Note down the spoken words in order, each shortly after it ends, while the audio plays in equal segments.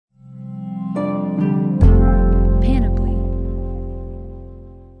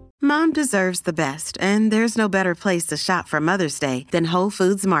Mom deserves the best, and there's no better place to shop for Mother's Day than Whole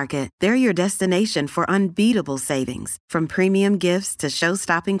Foods Market. They're your destination for unbeatable savings, from premium gifts to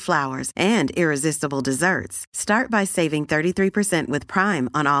show-stopping flowers and irresistible desserts. Start by saving 33% with Prime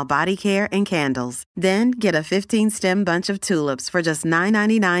on all body care and candles. Then get a 15-stem bunch of tulips for just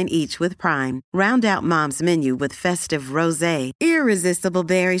 $9.99 each with Prime. Round out Mom's menu with festive rosé, irresistible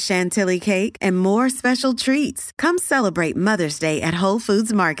berry chantilly cake, and more special treats. Come celebrate Mother's Day at Whole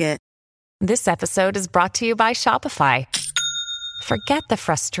Foods Market. This episode is brought to you by Shopify. Forget the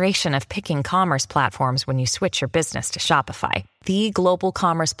frustration of picking commerce platforms when you switch your business to Shopify, the global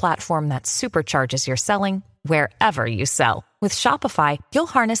commerce platform that supercharges your selling wherever you sell. With Shopify, you'll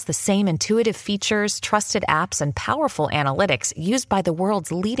harness the same intuitive features, trusted apps, and powerful analytics used by the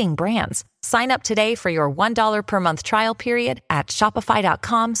world's leading brands. Sign up today for your $1 per month trial period at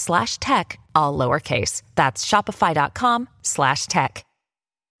shopify.com/tech, all lowercase. That's shopify.com/tech.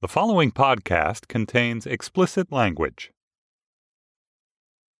 The following podcast contains explicit language.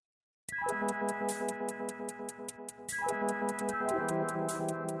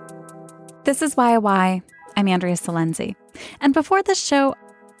 This is YOY. I'm Andrea Salenzi. And before this show,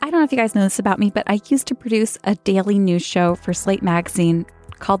 I don't know if you guys know this about me, but I used to produce a daily news show for Slate Magazine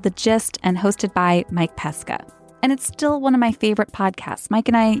called The Gist and hosted by Mike Pesca. And it's still one of my favorite podcasts. Mike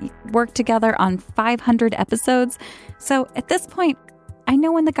and I worked together on 500 episodes. So at this point, I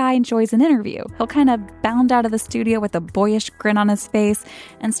know when the guy enjoys an interview. He'll kind of bound out of the studio with a boyish grin on his face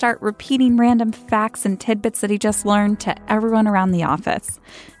and start repeating random facts and tidbits that he just learned to everyone around the office.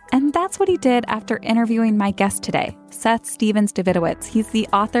 And that's what he did after interviewing my guest today, Seth Stephens-Davidowitz. He's the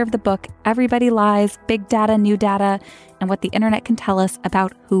author of the book, Everybody Lies, Big Data, New Data, and What the Internet Can Tell Us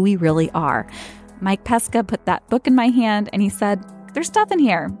About Who We Really Are. Mike Pesca put that book in my hand and he said, there's stuff in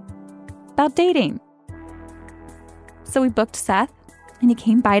here about dating. So we booked Seth and he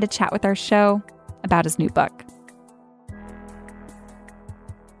came by to chat with our show about his new book.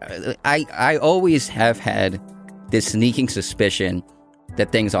 I always have had this sneaking suspicion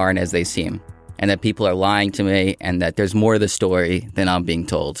that things aren't as they seem, and that people are lying to me, and that there's more to the story than I'm being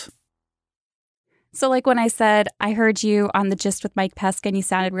told. So like when I said, I heard you on The Gist with Mike Pesca and you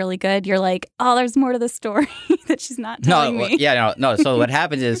sounded really good, you're like, oh, there's more to the story that she's not telling me. No. So what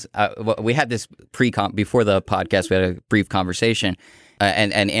happened is we had this before the podcast, we had a brief conversation,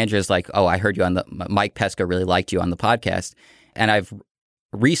 and Andrea's like, oh, I heard you on Mike Pesca really liked you on the podcast. And I've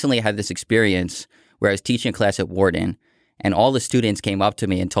recently had this experience where I was teaching a class at Wharton, and all the students came up to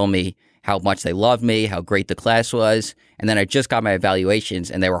me and told me how much they loved me, how great the class was. And then I just got my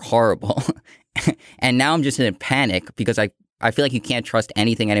evaluations and they were horrible. And now I'm just in a panic because I feel like you can't trust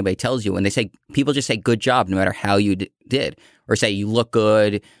anything anybody tells you. When people just say good job no matter how you did, or say you look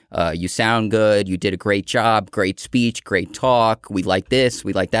good, you sound good, you did a great job, great speech, great talk, we like this,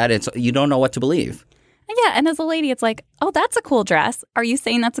 we like that. And so you don't know what to believe. Yeah, and as a lady, it's like, oh, that's a cool dress. Are you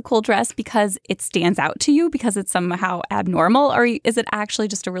saying that's a cool dress because it stands out to you, because it's somehow abnormal, or is it actually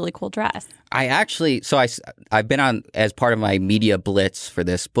just a really cool dress? I've been on, as part of my media blitz for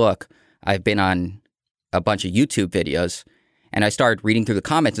this book, I've been on a bunch of YouTube videos, and I started reading through the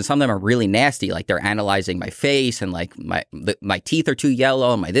comments, and some of them are really nasty. Like they're analyzing my face, and like my teeth are too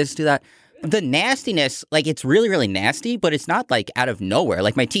yellow, and my this, do that. The nastiness, like it's really, really nasty, but it's not like out of nowhere.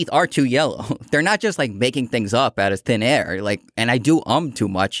 Like my teeth are too yellow. They're not just like making things up out of thin air. Like, and I do too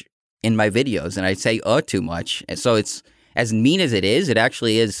much in my videos, and I say too much. And so it's as mean as it is. It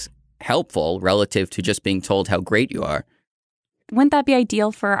actually is helpful relative to just being told how great you are. Wouldn't that be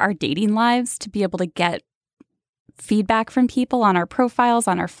ideal for our dating lives, to be able to get feedback from people on our profiles,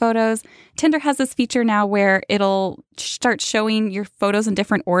 on our photos? Tinder has this feature now where it'll start showing your photos in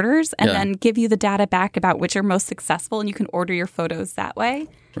different orders and then give you the data back about which are most successful, and you can order your photos that way.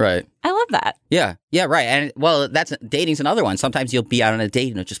 Right. I love that. Yeah, right. And well, dating's another one. Sometimes you'll be out on a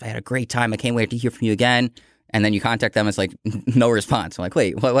date and I had a great time. I can't wait to hear from you again. And then you contact them. It's like no response. I'm like,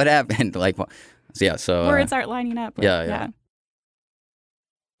 wait, what happened? Like, so words aren't lining up. Yeah.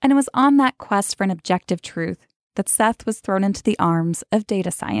 And it was on that quest for an objective truth that Seth was thrown into the arms of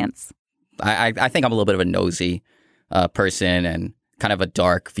data science. I think I'm a little bit of a nosy person and kind of a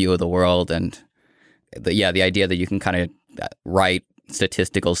dark view of the world. And the idea that you can kind of write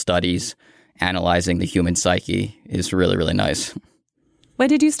statistical studies analyzing the human psyche is really, really nice. When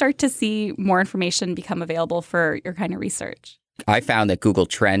did you start to see more information become available for your kind of research? I found that Google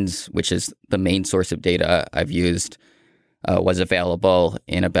Trends, which is the main source of data I've used, was available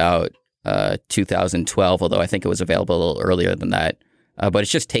in about 2012, although I think it was available a little earlier than that. But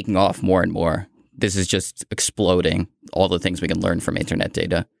it's just taking off more and more. This is just exploding, all the things we can learn from internet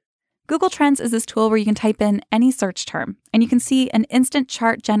data. Google Trends is this tool where you can type in any search term, and you can see an instant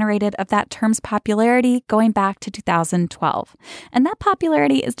chart generated of that term's popularity going back to 2012. And that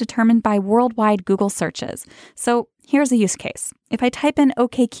popularity is determined by worldwide Google searches. So here's a use case. If I type in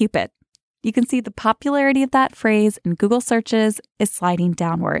OkCupid, you can see the popularity of that phrase in Google searches is sliding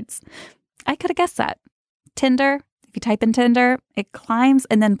downwards. I could have guessed that. Tinder, if you type in Tinder, it climbs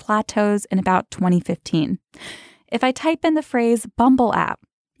and then plateaus in about 2015. If I type in the phrase Bumble app,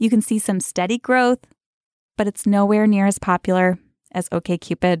 you can see some steady growth, but it's nowhere near as popular as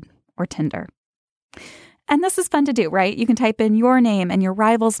OkCupid or Tinder. And this is fun to do, right? You can type in your name and your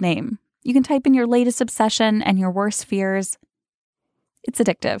rival's name. You can type in your latest obsession and your worst fears. It's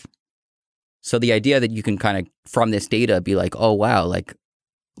addictive. So the idea that you can kind of, from this data, be like, oh, wow, like,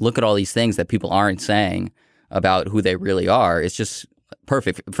 look at all these things that people aren't saying about who they really are. It's just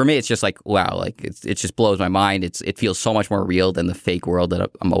perfect. For me, it's just like, wow, like it just blows my mind. It feels so much more real than the fake world that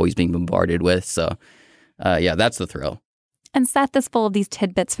I'm always being bombarded with. So yeah, that's the thrill. And Seth is full of these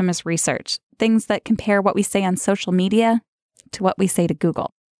tidbits from his research, things that compare what we say on social media to what we say to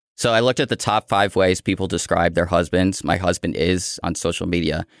Google. So I looked at the top 5 ways people describe their husbands. My husband is on social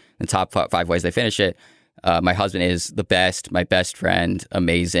media. The top 5 ways they finish it. My husband is the best, my best friend,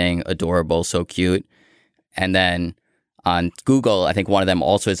 amazing, adorable, so cute. And then on Google, I think one of them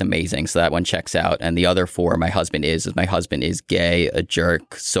also is amazing, so that one checks out. And the other 4, my husband is gay, a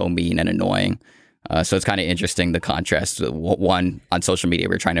jerk, so mean and annoying. So it's kind of interesting, the contrast. One, on social media,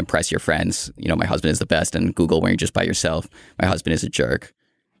 we're trying to impress your friends. You know, my husband is the best. And Google, when you're just by yourself, my husband is a jerk.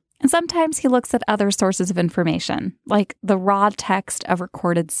 And sometimes he looks at other sources of information, like the raw text of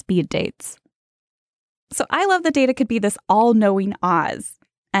recorded speed dates. So I love that data could be this all-knowing Oz.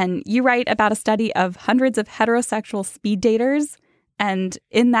 And you write about a study of hundreds of heterosexual speed daters. And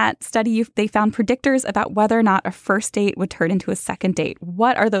in that study, they found predictors about whether or not a first date would turn into a second date.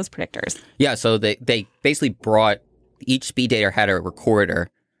 What are those predictors? Yeah, so they basically brought, each speed dater had a recorder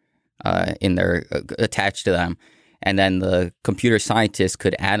in their attached to them. And then the computer scientists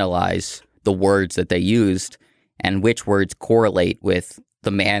could analyze the words that they used and which words correlate with the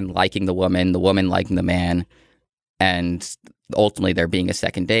man liking the woman liking the man, and ultimately there being a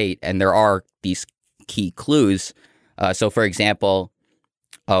second date. And there are these key clues. So, for example,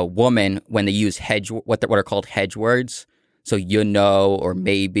 a woman, when they use what are called hedge words, so you know, or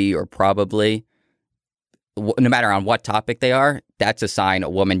maybe, or probably, no matter on what topic they are, that's a sign a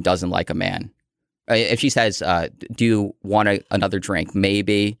woman doesn't like a man. If she says, do you want another drink?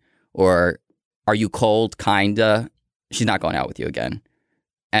 Maybe. Or are you cold? Kinda. She's not going out with you again.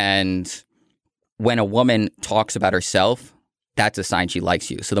 And when a woman talks about herself, that's a sign she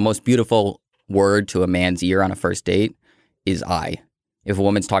likes you. So the most beautiful word to a man's ear on a first date is I. If a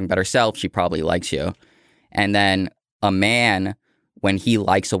woman's talking about herself, she probably likes you. And then a man, when he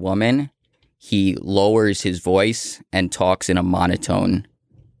likes a woman, he lowers his voice and talks in a monotone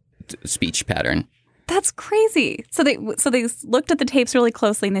speech pattern. That's crazy. So they looked at the tapes really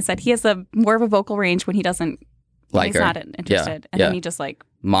closely and they said he has more of a vocal range when he doesn't like he's her. Not interested. And then he just like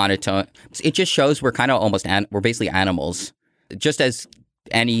monotone. It just shows we're kind of almost we're basically animals. Just as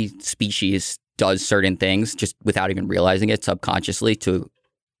any species does certain things just without even realizing it subconsciously to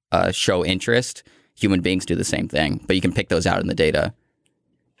show interest, human beings do the same thing. But you can pick those out in the data.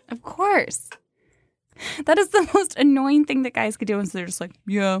 Of course. That is the most annoying thing that guys could do. And so they're just like,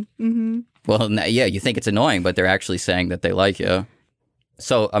 yeah, mm-hmm. Well, yeah, you think it's annoying, but they're actually saying that they like you.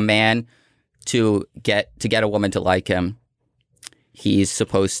 So a man, to get a woman to like him, he's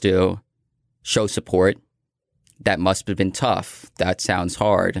supposed to show support. That must have been tough. That sounds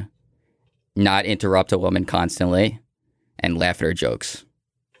hard. Not interrupt a woman constantly and laugh at her jokes.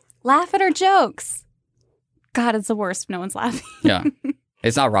 Laugh at her jokes. God, it's the worst if no one's laughing. Yeah.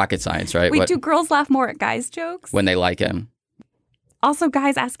 It's not rocket science, right? Wait, do girls laugh more at guys' jokes? When they like him. Also,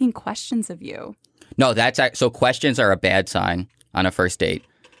 guys asking questions of you. No, so questions are a bad sign on a first date.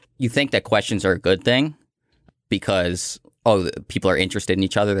 You think that questions are a good thing because, people are interested in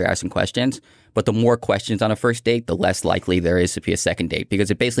each other, they're asking questions. But the more questions on a first date, the less likely there is to be a second date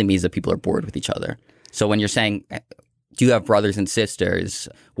because it basically means that people are bored with each other. So when you're saying, do you have brothers and sisters?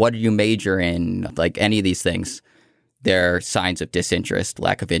 What did you major in? Like any of these things, they're signs of disinterest,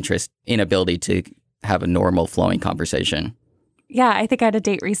 lack of interest, inability to have a normal flowing conversation. Yeah, I think I had a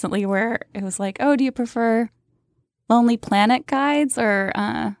date recently where it was like, oh, do you prefer Lonely Planet guides or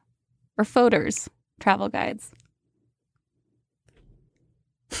Fodor's travel guides?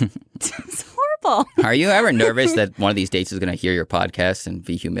 It's horrible. Are you ever nervous that one of these dates is going to hear your podcast and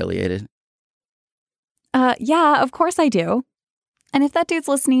be humiliated? Yeah, of course I do. And if that dude's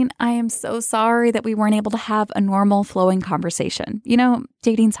listening, I am so sorry that we weren't able to have a normal flowing conversation. You know,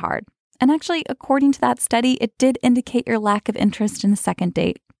 dating's hard. And actually, according to that study, it did indicate your lack of interest in the second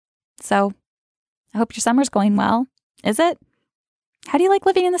date. So I hope your summer's going well. Is it? How do you like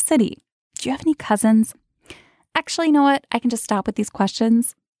living in the city? Do you have any cousins? Actually, you know what? I can just stop with these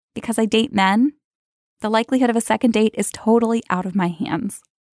questions. Because I date men, the likelihood of a second date is totally out of my hands.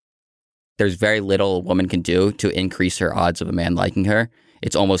 There's very little a woman can do to increase her odds of a man liking her.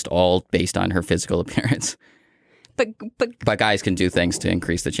 It's almost all based on her physical appearance. But guys can do things to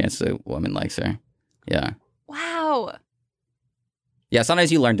increase the chance that a woman likes her. Yeah. Wow. Yeah,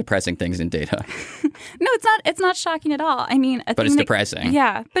 sometimes you learn depressing things in data. No, it's not shocking at all. I mean, but it's depressing.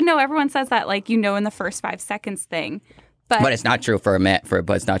 Yeah. But no, everyone says that, like, you know, in the first 5 seconds thing. But it's not true for a man. But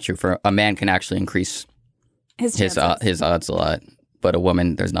it's not true for a man can actually increase his odds a lot. But a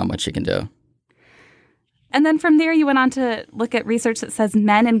woman, there's not much she can do. And then from there, you went on to look at research that says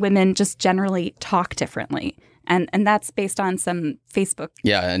men and women just generally talk differently. And that's based on some Facebook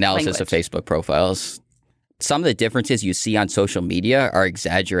analysis language. Of Facebook profiles. Some of the differences you see on social media are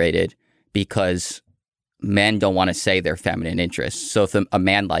exaggerated because men don't want to say their feminine interests. So if a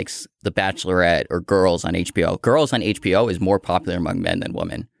man likes The Bachelorette or Girls on HBO is more popular among men than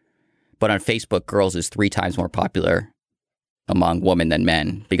women. But on Facebook, Girls is 3 times more popular among women than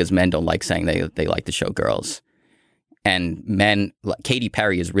men because men don't like saying they like the show Girls. And men, Katy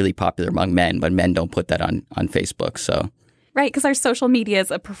Perry is really popular among men, but men don't put that on Facebook. So right, because our social media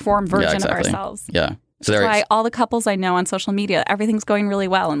is a performed version of ourselves. Yeah. So that's why all the couples I know on social media, everything's going really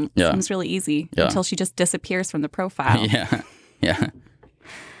well and seems really easy until she just disappears from the profile. Yeah.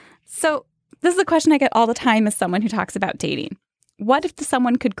 So this is a question I get all the time as someone who talks about dating. What if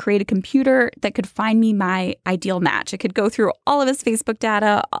someone could create a computer that could find me my ideal match? It could go through all of his Facebook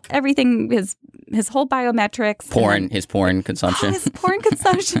data, everything, his whole biometrics. His porn consumption. Oh, his porn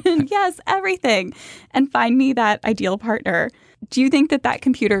consumption. Yes, everything. And find me that ideal partner. Do you think that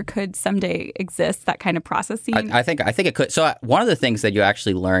computer could someday exist, that kind of processing? I think it could. So one of the things that you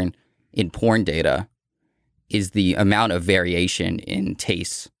actually learn in porn data is the amount of variation in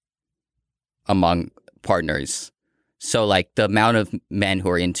tastes among partners. So like the amount of men who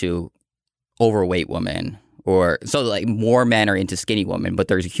are into overweight women more men are into skinny women, but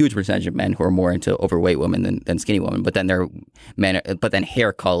there's a huge percentage of men who are more into overweight women than skinny women. But then then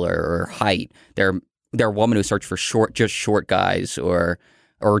hair color or height, there are women who search for short guys or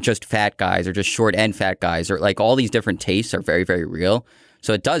just fat guys or just short and fat guys or like all these different tastes are very, very real.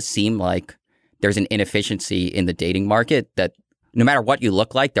 So it does seem like there's an inefficiency in the dating market that no matter what you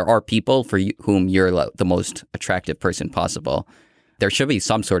look like, there are people for whom you're the most attractive person possible. There should be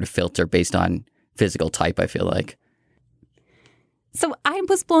some sort of filter based on physical type, I feel like. So I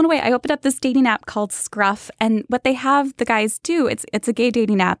was blown away. I opened up this dating app called Scruff, and what they have the guys do, it's a gay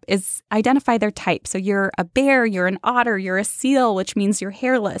dating app, is identify their type. So you're a bear, you're an otter, you're a seal, which means you're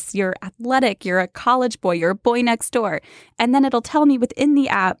hairless, you're athletic, you're a college boy, you're a boy next door. And then it'll tell me within the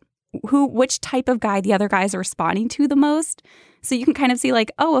app which type of guy the other guys are responding to the most. So you can kind of see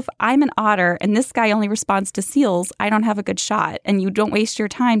like, oh, if I'm an otter and this guy only responds to seals, I don't have a good shot. And you don't waste your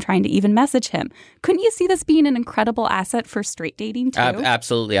time trying to even message him. Couldn't you see this being an incredible asset for straight dating too?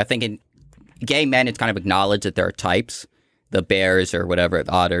 Absolutely. I think in gay men, it's kind of acknowledged that there are types, the bears or whatever,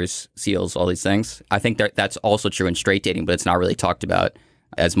 the otters, seals, all these things. I think that's also true in straight dating, but it's not really talked about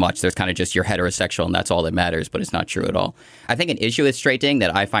as much. There's kind of just you're heterosexual and that's all that matters, but it's not true at all. I think an issue with straight dating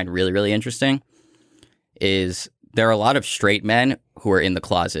that I find really, really interesting is there are a lot of straight men who are in the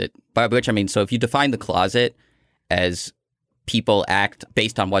closet, by which I mean, so if you define the closet as people act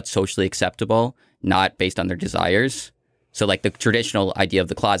based on what's socially acceptable, not based on their desires. So like the traditional idea of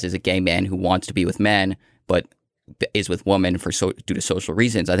the closet is a gay man who wants to be with men, but is with women due to social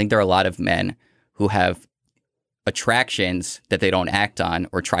reasons. I think there are a lot of men who have attractions that they don't act on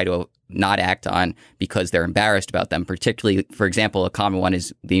or try to not act on because they're embarrassed about them. Particularly, for example, a common one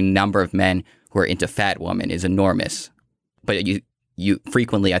is the number of men who are into fat women is enormous. But you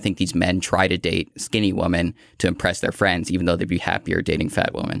frequently, I think these men try to date skinny women to impress their friends, even though they'd be happier dating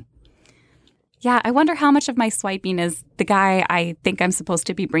fat women. Yeah, I wonder how much of my swiping is the guy I think I'm supposed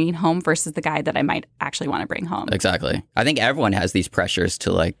to be bringing home versus the guy that I might actually want to bring home. Exactly. I think everyone has these pressures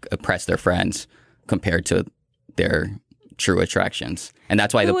to like impress their friends compared to their true attractions. And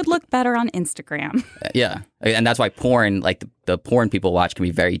that's why it would look better on Instagram. Yeah. And that's why porn, like the porn people watch can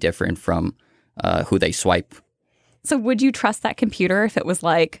be very different from who they swipe. So would you trust that computer if it was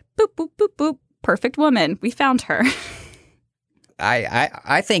like, boop, boop, boop, boop, perfect woman, we found her?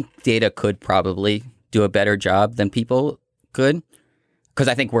 I think data could probably do a better job than people could, because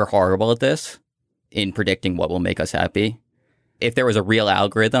I think we're horrible at this in predicting what will make us happy. if there was a real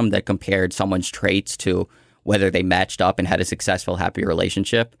algorithm that compared someone's traits to whether they matched up and had a successful, happy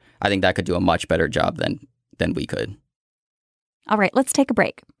relationship, I think that could do a much better job than we could. All right, let's take a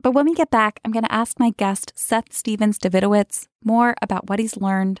break. But when we get back, I'm going to ask my guest, Seth Stephens-Davidowitz, more about what he's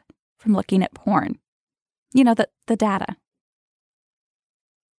learned from looking at porn. You know, the data.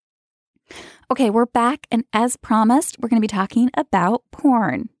 Okay, we're back, and as promised, we're going to be talking about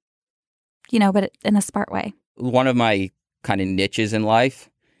porn. You know, but in a smart way. One of my kind of niches in life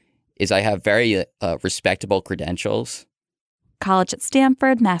is I have very respectable credentials. College at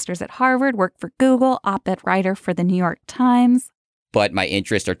Stanford, master's at Harvard, worked for Google, op-ed writer for the New York Times. But my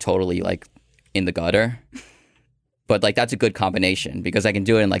interests are totally like in the gutter. But like that's a good combination because I can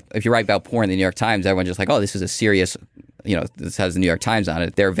do it. And like if you write about porn in the New York Times, everyone's just like, oh, this is a serious, this has the New York Times on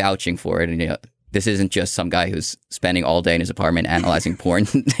it. They're vouching for it. And this isn't just some guy who's spending all day in his apartment analyzing porn.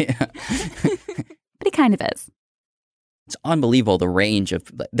 But he kind of is. It's unbelievable the range of.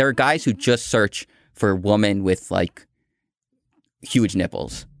 There are guys who just search for women with like huge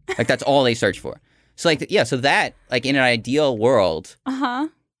nipples. Like that's all they search for. So like so that like in an ideal world,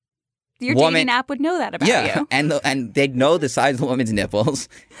 your dating app would know that about you. and they'd know the size of the woman's nipples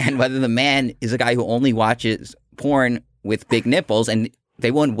and whether the man is a guy who only watches porn with big nipples, and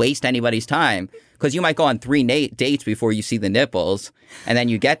they won't waste anybody's time because you might go on 3 dates before you see the nipples, and then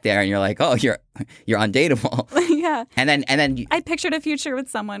you get there and you're like, oh, you're undateable. Yeah. And then I pictured a future with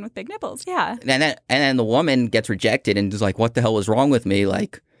someone with big nipples. Yeah. And then the woman gets rejected and is like, what the hell was wrong with me?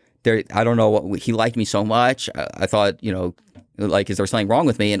 Like, I don't know he liked me so much. I thought, like, is there something wrong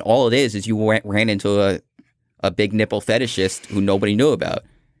with me? And all it is you ran into a big nipple fetishist who nobody knew about.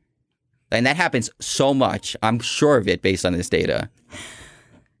 And that happens so much. I'm sure of it based on this data.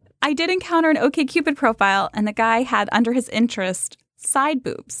 I did encounter an OkCupid profile, and the guy had under his interest side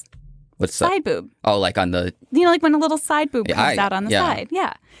boobs. What's side boob? Oh, like on the... like when a little side boob comes out on the side.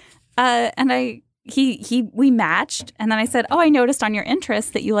 Yeah. And we matched, and then I said, oh, I noticed on your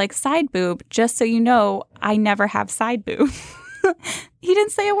interest that you like side boob. Just so you know, I never have side boob. He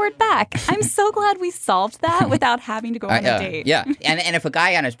didn't say a word back. I'm so glad we solved that without having to go on a date. Yeah. And if a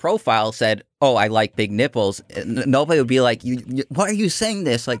guy on his profile said, oh, I like big nipples, nobody would be like, why are you saying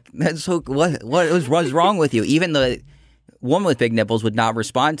this? Like, that's so, what's wrong with you? Even the woman with big nipples would not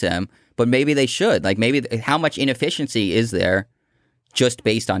respond to him, but maybe they should. Like, maybe how much inefficiency is there just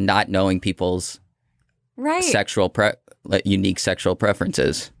based on not knowing people's unique sexual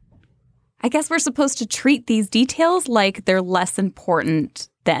preferences? I guess we're supposed to treat these details like they're less important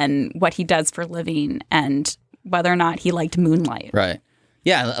than what he does for a living and whether or not he liked Moonlight. Right.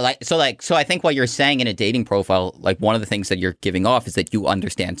 Yeah. So I think what you're saying in a dating profile, like one of the things that you're giving off is that you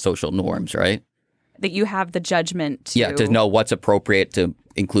understand social norms, right? That you have the judgment to know what's appropriate to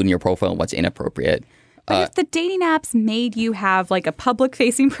include in your profile and what's inappropriate. But if the dating apps made you have like a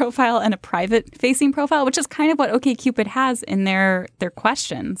public-facing profile and a private-facing profile, which is kind of what OkCupid has in their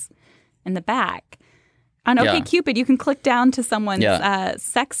questions in the back. On OkCupid, you can click down to someone's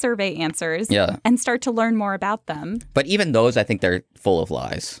sex survey answers and start to learn more about them. But even those, I think they're full of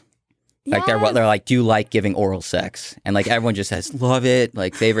lies. Like they're like, do you like giving oral sex? And like everyone just says, love it,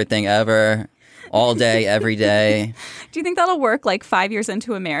 like favorite thing ever, all day, every day. Do you think that'll work like 5 years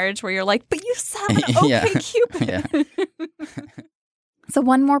into a marriage where you're like, but you said OkCupid? So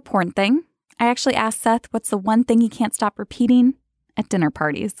one more porn thing. I actually asked Seth, what's the one thing he can't stop repeating at dinner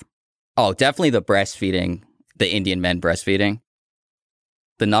parties? Oh, definitely the breastfeeding, the Indian men breastfeeding.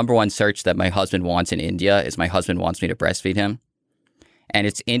 The number one search that my husband wants in India is my husband wants me to breastfeed him. And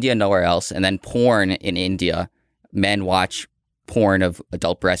it's India, nowhere else. And then porn in India, men watch porn of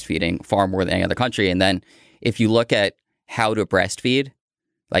adult breastfeeding far more than any other country. And then if you look at how to breastfeed,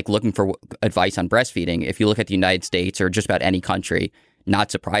 like looking for advice on breastfeeding, if you look at the United States or just about any country, not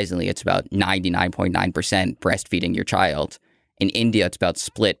surprisingly, it's about 99.9% breastfeeding your child. In India, it's about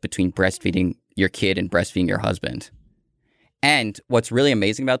split between breastfeeding your kid and breastfeeding your husband. And what's really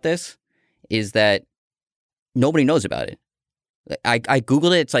amazing about this is that nobody knows about it. I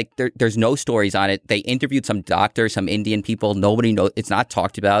Googled it. It's like there's no stories on it. They interviewed some doctors, some Indian people. Nobody knows. It's not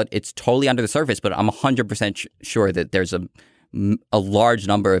talked about. It's totally under the surface, but I'm 100% sure that there's a large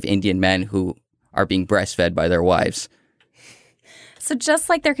number of Indian men who are being breastfed by their wives. So just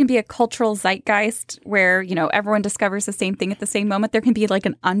like there can be a cultural zeitgeist where, everyone discovers the same thing at the same moment, there can be like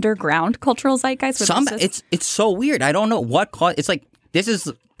an underground cultural zeitgeist. It's so weird. I don't know what caused. It's like this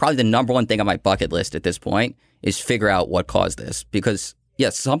is probably the number one thing on my bucket list at this point is figure out what caused this. Because,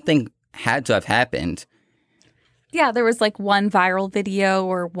 something had to have happened. Yeah, there was like one viral video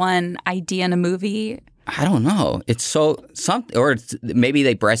or one idea in a movie. I don't know. It's something, or maybe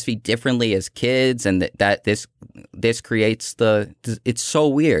they breastfeed differently as kids, and that this creates it's so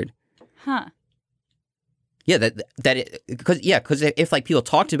weird. Huh. Yeah, because if like people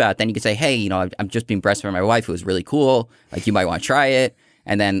talked about it, then you could say, hey, you know, I'm just being breastfed by my wife. It was really cool. Like, you might want to try it,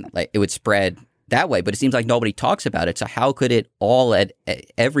 and then like it would spread that way. But it seems like nobody talks about it. So how could it all at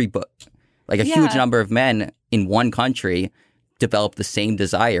every book, like a huge number of men in one country, develop the same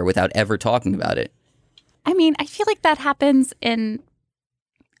desire without ever talking about it? I mean, I feel like that happens in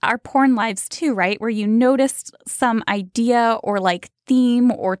our porn lives too, right? Where you noticed some idea or like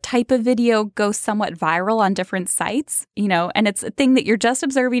theme or type of video go somewhat viral on different sites, you know, and it's a thing that you're just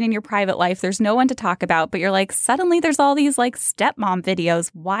observing in your private life. There's no one to talk about, but you're like, suddenly there's all these like stepmom videos.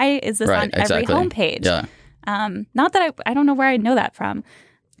 Why is this on every homepage? Yeah. Not that I don't know where I know that from,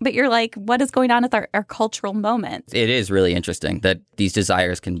 but you're like, what is going on with our cultural moment? It is really interesting that these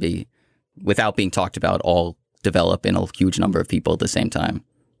desires can be, without being talked about, all develop in a huge number of people at the same time.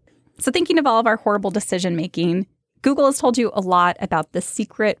 So thinking of all of our horrible decision making, Google has told you a lot about the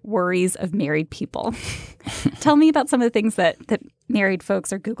secret worries of married people. Tell me about some of the things that married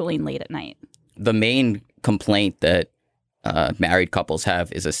folks are Googling late at night. The main complaint that married couples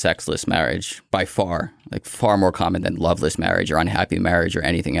have is a sexless marriage, by far, like far more common than loveless marriage or unhappy marriage or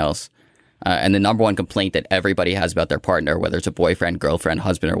anything else. And the number one complaint that everybody has about their partner, whether it's a boyfriend, girlfriend,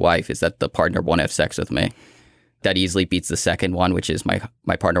 husband, or wife, is that the partner won't have sex with me. That easily beats the second one, which is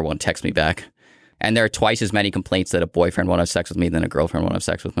my partner won't text me back. And there are twice as many complaints that a boyfriend won't have sex with me than a girlfriend won't have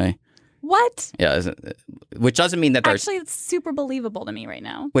sex with me. What? Yeah, which doesn't mean that there's... Actually, it's super believable to me right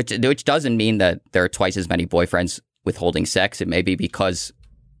now. Which doesn't mean that there are twice as many boyfriends withholding sex. It may be because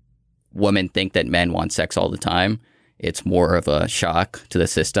women think that men want sex all the time. It's more of a shock to the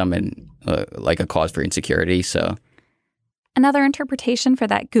system and like a cause for insecurity, so... Another interpretation for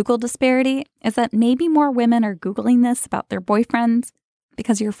that Google disparity is that maybe more women are Googling this about their boyfriends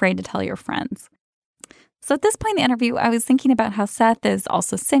because you're afraid to tell your friends. So at this point in the interview, I was thinking about how Seth is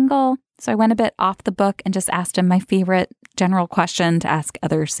also single. So I went a bit off the book and just asked him my favorite general question to ask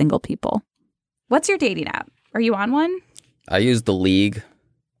other single people. What's your dating app? Are you on one? I use The League.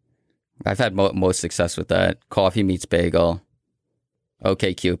 I've had most success with that. Coffee Meets Bagel.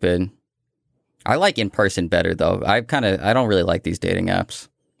 OkCupid. I like in person better, though. I don't really like these dating apps.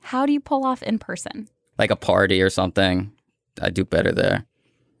 How do you pull off in person? Like a party or something. I do better there.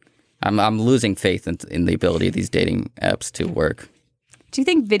 I'm losing faith in the ability of these dating apps to work. Do you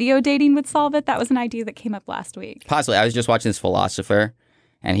think video dating would solve it? That was an idea that came up last week. Possibly. I was just watching this philosopher,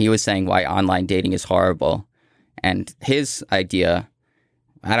 and he was saying why online dating is horrible. And his idea,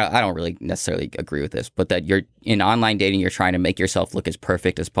 I don't really necessarily agree with this, but that you're in online dating, you're trying to make yourself look as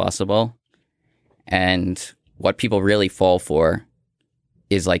perfect as possible. And what people really fall for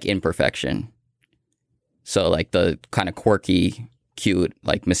is like imperfection. So like the kind of quirky, cute,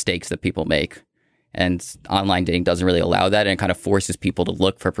 like mistakes that people make. And online dating doesn't really allow that. And it kind of forces people to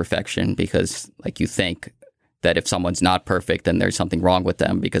look for perfection because like you think that if someone's not perfect, then there's something wrong with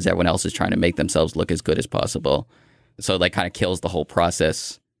them because everyone else is trying to make themselves look as good as possible. So it like kind of kills the whole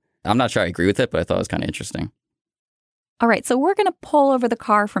process. I'm not sure I agree with it, but I thought it was kind of interesting. All right, so we're going to pull over the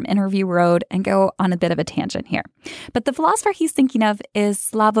car from Interview Road and go on a bit of a tangent here. But the philosopher he's thinking of is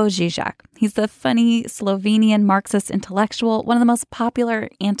Slavoj Žižek. He's the funny Slovenian Marxist intellectual, one of the most popular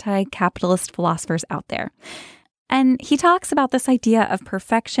anti-capitalist philosophers out there. And he talks about this idea of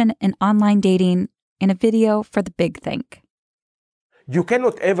perfection in online dating in a video for The Big Think. You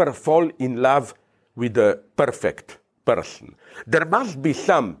cannot ever fall in love with a perfect person. There must be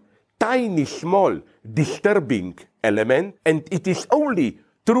some tiny, small, disturbing element, and it is only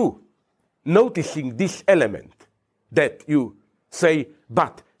through noticing this element that you say,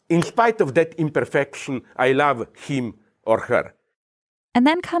 but in spite of that imperfection, I love him or her. And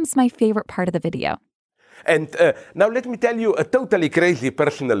then comes my favorite part of the video. And now let me tell you a totally crazy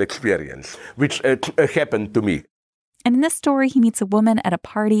personal experience, which happened to me. And in this story, he meets a woman at a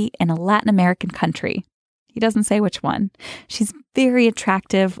party in a Latin American country. He doesn't say which one. She's very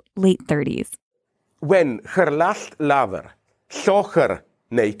attractive, late 30s. When her last lover saw her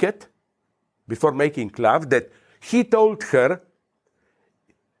naked before making love, that he told her,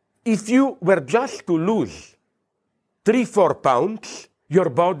 if you were just to lose 3-4 pounds, your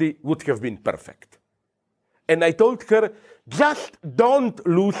body would have been perfect. And I told her, just don't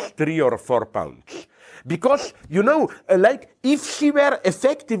lose 3 or 4 pounds. Because, you know, like if she were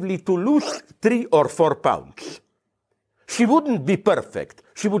effectively to lose 3 or 4 pounds, she wouldn't be perfect.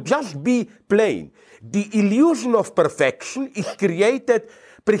 She would just be plain. The illusion of perfection is created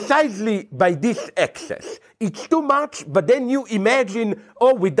precisely by this excess. It's too much, but then you imagine,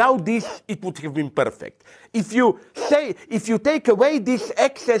 without this, it would have been perfect. If you take away this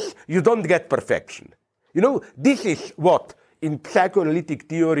excess, you don't get perfection. This is what, in psychoanalytic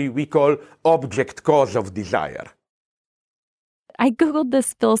theory, we call object cause of desire. I Googled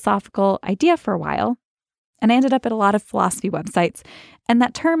this philosophical idea for a while, and I ended up at a lot of philosophy websites. And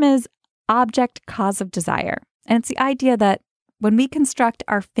that term is object cause of desire. And it's the idea that when we construct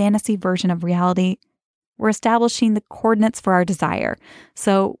our fantasy version of reality, we're establishing the coordinates for our desire.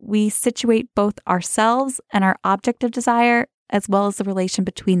 So we situate both ourselves and our object of desire, as well as the relation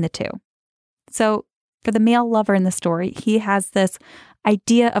between the two. So for the male lover in the story, he has this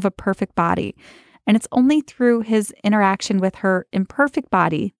idea of a perfect body. And it's only through his interaction with her imperfect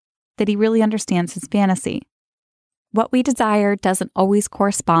body that he really understands his fantasy. What we desire doesn't always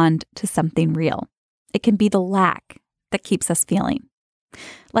correspond to something real. It can be the lack that keeps us feeling.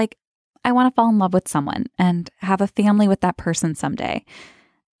 Like, I want to fall in love with someone and have a family with that person someday.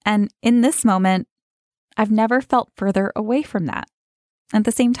 And in this moment, I've never felt further away from that. At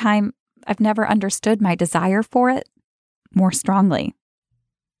the same time, I've never understood my desire for it more strongly.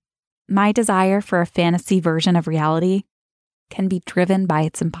 My desire for a fantasy version of reality can be driven by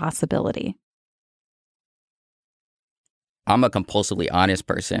its impossibility. I'm a compulsively honest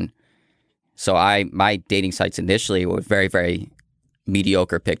person. So my dating sites initially were very, very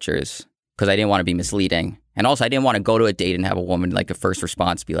mediocre pictures because I didn't want to be misleading. And also I didn't want to go to a date and have a woman like a first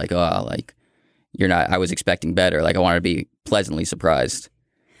response be like, you're not, I was expecting better. Like I wanted to be pleasantly surprised.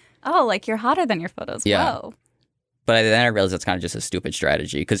 Oh, like you're hotter than your photos. Yeah. Whoa. But then I realized that's kind of just a stupid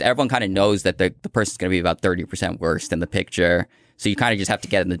strategy because everyone kind of knows that the person's going to be about 30% worse than the picture. So you kind of just have to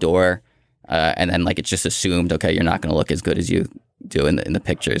get in the door. And then like it's just assumed, okay, you're not going to look as good as you do in the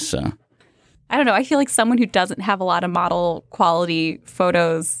pictures. So I don't know. I feel like someone who doesn't have a lot of model quality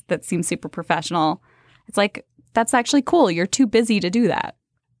photos that seem super professional, it's like, that's actually cool. You're too busy to do that.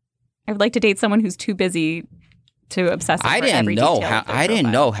 I would like to date someone who's too busy to obsess over every detail of their profile. I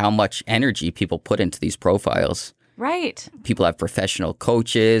didn't know how much energy people put into these profiles. Right. People have professional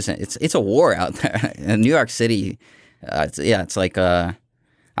coaches. It's a war out there. In New York City, it's like,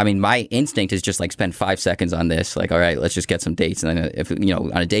 my instinct is just like spend 5 seconds on this. Like, all right, let's just get some dates. And then if,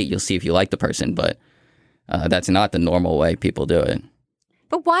 on a date, you'll see if you like the person. But that's not the normal way people do it.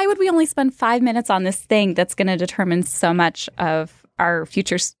 But why would we only spend 5 minutes on this thing that's going to determine so much of our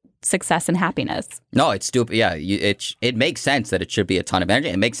future success and happiness? No, it's stupid. Yeah, it makes sense that it should be a ton of energy.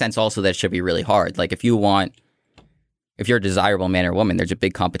 It makes sense also that it should be really hard. Like if you're a desirable man or woman, there's a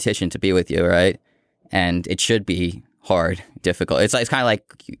big competition to be with you, right? And it should be hard, difficult. It's kind of like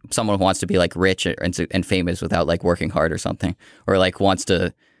someone who wants to be like rich and famous without like working hard or something, or like wants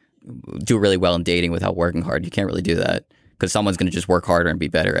to do really well in dating without working hard. You can't really do that because someone's going to just work harder and be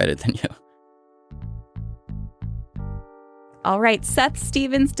better at it than you. All right, Seth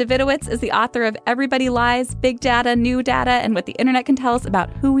Stephens-Davidowitz is the author of Everybody Lies, Big Data, New Data, and What the Internet Can Tell Us About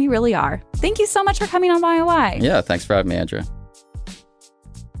Who We Really Are. Thank you so much for coming on YOY. Yeah, thanks for having me, Andrea.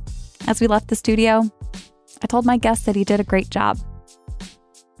 As we left the studio, I told my guest that he did a great job.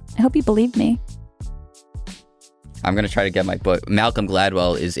 I hope you believed me. I'm going to try to get my book. Malcolm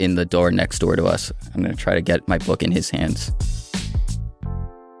Gladwell is in the door next door to us. I'm going to try to get my book in his hands.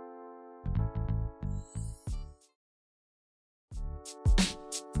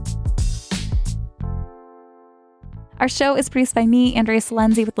 Our show is produced by me, Andrea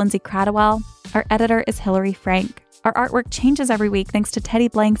Salenzi, with Lindsay Cradwell. Our editor is Hillary Frank. Our artwork changes every week thanks to Teddy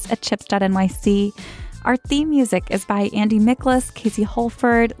Blanks at chips.nyc. Our theme music is by Andy Miklas, Casey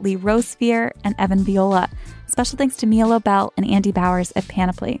Holford, Lee Rosevere, and Evan Viola. Special thanks to Mia Lobel and Andy Bowers at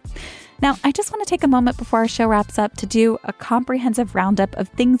Panoply. Now, I just want to take a moment before our show wraps up to do a comprehensive roundup of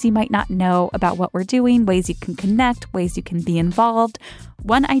things you might not know about what we're doing, ways you can connect, ways you can be involved.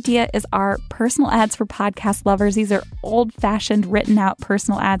 One idea is our personal ads for podcast lovers. These are old-fashioned, written-out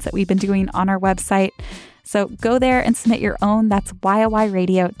personal ads that we've been doing on our website. So go there and submit your own. That's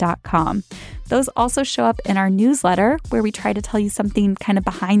yoyradio.com. Those also show up in our newsletter, where we try to tell you something kind of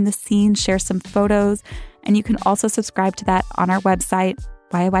behind the scenes, share some photos, and you can also subscribe to that on our website,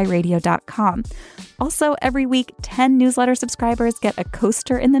 yoyradio.com. Also, every week, 10 newsletter subscribers get a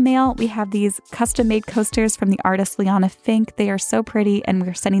coaster in the mail. We have these custom-made coasters from the artist Liana Fink. They are so pretty, and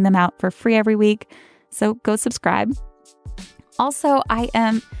we're sending them out for free every week. So go subscribe. Also, I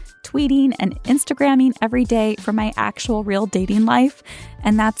am tweeting and Instagramming every day for my actual real dating life,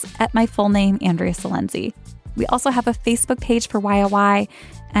 and that's at my full name, Andrea Salenzi. We also have a Facebook page for YOY,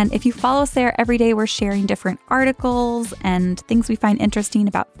 and if you follow us there every day, we're sharing different articles and things we find interesting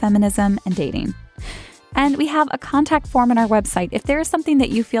about feminism and dating. And we have a contact form on our website. If there is something that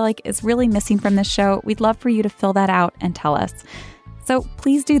you feel like is really missing from this show, we'd love for you to fill that out and tell us. So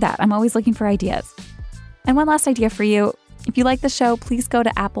please do that. I'm always looking for ideas. And one last idea for you. If you like the show, please go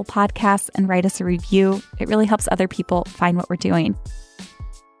to Apple Podcasts and write us a review. It really helps other people find what we're doing.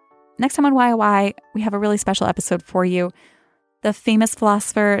 Next time on YOY, we have a really special episode for you. The famous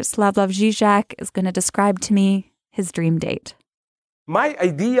philosopher Slavoj Žižek is going to describe to me his dream date. My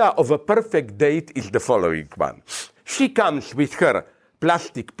idea of a perfect date is the following one. She comes with her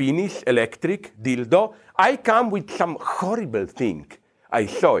plastic penis, electric, dildo. I come with some horrible thing. I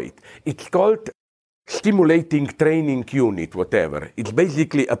saw it. It's called stimulating training unit, whatever. It's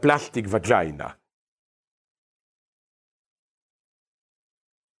basically a plastic vagina.